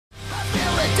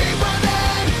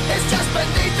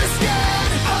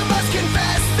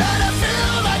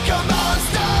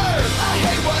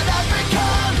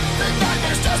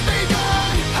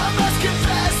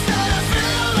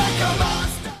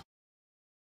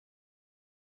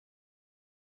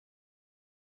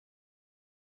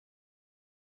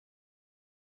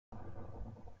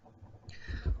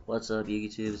What's up,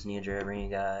 YouTube? It's NeoDrao's bringing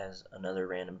you guys another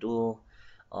random duel.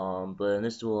 But in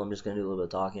this duel, I'm just gonna do a little bit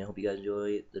of talking. I hope you guys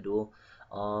enjoy the duel.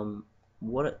 I'm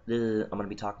gonna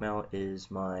be talking about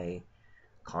is my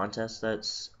contest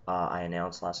that's I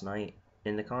announced last night.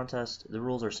 In the contest, the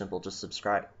rules are simple. Just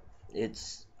subscribe.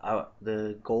 It's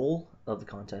the goal of the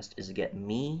contest is to get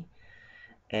me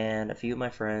and a few of my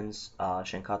friends,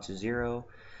 Shenkatsu Zero,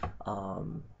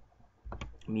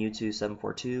 Mewtwo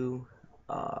 742.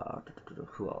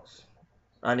 Who else?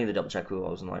 I need to double check who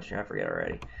was in the live stream. I forget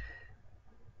already.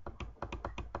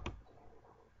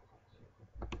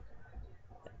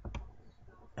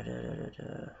 I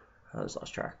just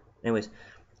lost track. Anyways,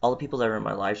 all the people that were in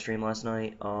my live stream last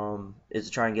night is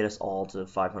to try and get us all to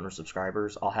 500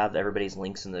 subscribers. I'll have everybody's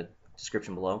links in the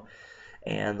description below.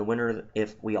 And the winner,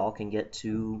 if we all can get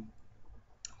to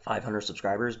 500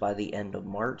 subscribers by the end of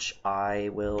March, I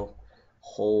will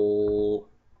hold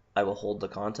the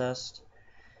contest.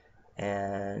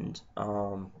 And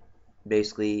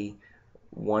basically,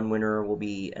 one winner will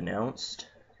be announced.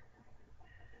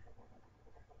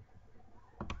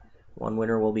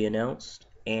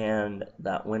 And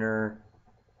that winner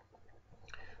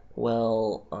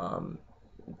will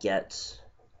get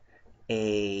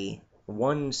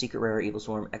one secret rare Evil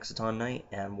Swarm Exciton Knight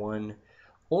and one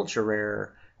ultra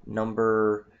rare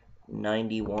number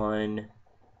 91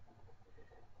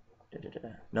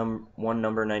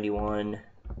 number 91,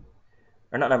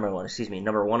 or not number 1, excuse me,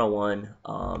 number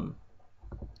 101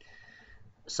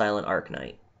 Silent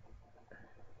Arcanite.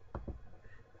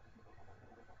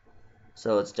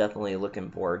 So it's definitely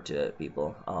looking forward to it,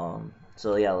 people.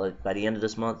 So yeah, by the end of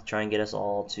this month, try and get us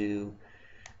all to.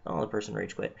 Oh, the person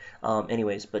rage quit.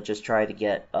 Anyways, but just try to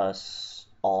get us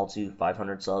all to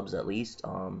 500 subs at least.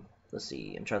 Let's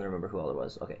see. I'm trying to remember who all there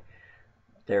was. Okay,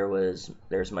 there's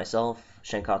myself,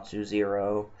 Shenkatsu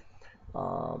Zero,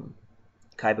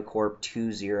 Kaiba Corp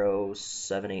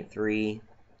 20783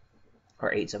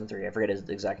 or 873. I forget his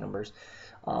exact numbers.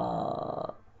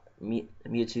 Mewtwo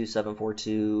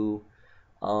 742.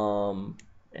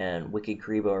 And Wicked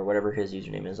Karibo, or whatever his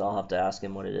username is. I'll have to ask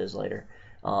him what it is later.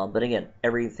 But again,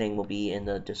 everything will be in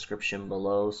the description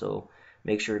below, so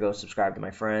make sure to go subscribe to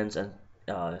my friends and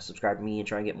subscribe to me and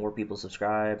try and get more people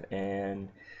subscribed, and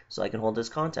so I can hold this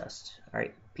contest.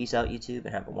 Alright, peace out, YouTube,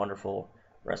 and have a wonderful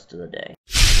rest of the day.